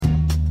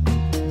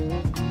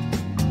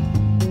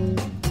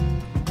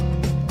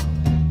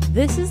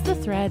This is The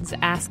Thread's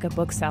Ask a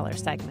Bookseller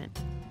segment,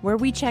 where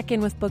we check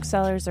in with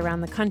booksellers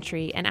around the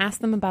country and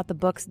ask them about the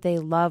books they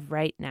love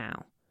right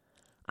now.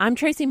 I'm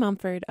Tracy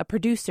Mumford, a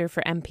producer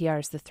for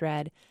NPR's The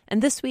Thread,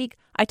 and this week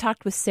I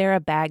talked with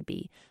Sarah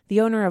Bagby, the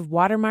owner of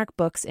Watermark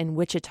Books in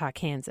Wichita,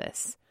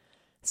 Kansas.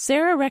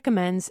 Sarah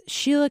recommends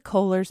Sheila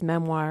Kohler's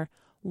memoir,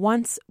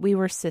 Once We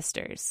Were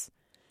Sisters.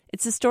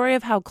 It's a story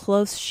of how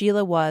close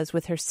Sheila was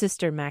with her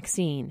sister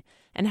Maxine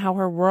and how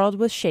her world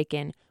was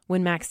shaken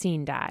when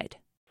Maxine died.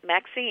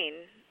 Maxine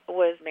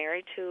was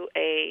married to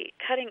a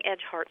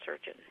cutting-edge heart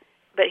surgeon,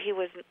 but he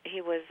was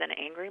an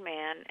angry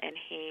man, and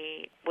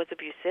he was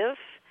abusive.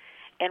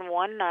 And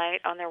one night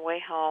on their way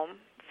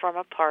home from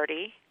a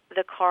party,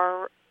 the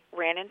car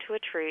ran into a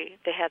tree.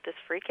 They had this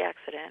freak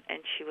accident,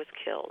 and she was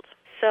killed.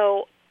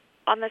 So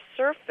on the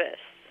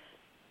surface,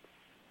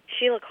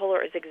 Sheila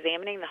Kohler is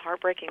examining the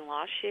heartbreaking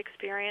loss she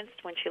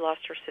experienced when she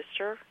lost her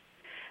sister.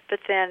 But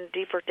then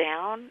deeper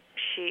down,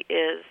 she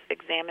is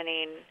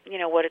examining,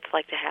 what it's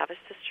like to have a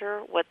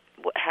sister,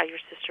 how your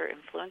sister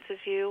influences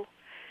you,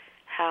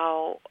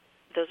 how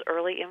those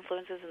early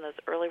influences and those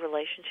early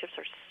relationships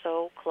are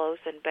so close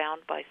and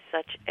bound by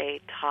such a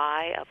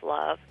tie of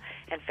love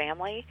and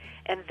family.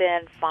 And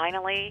then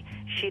finally,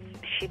 she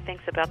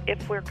thinks about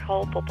if we're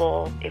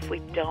culpable, if we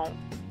don't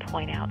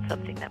point out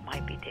something that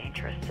might be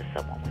dangerous to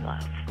someone we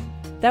love.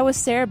 That was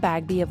Sarah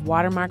Bagby of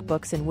Watermark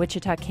Books in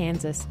Wichita,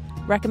 Kansas,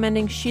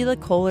 recommending Sheila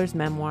Kohler's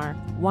memoir,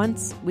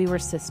 Once We Were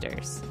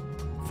Sisters.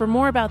 For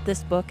more about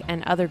this book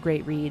and other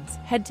great reads,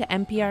 head to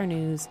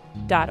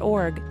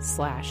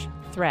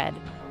nprnews.org/thread.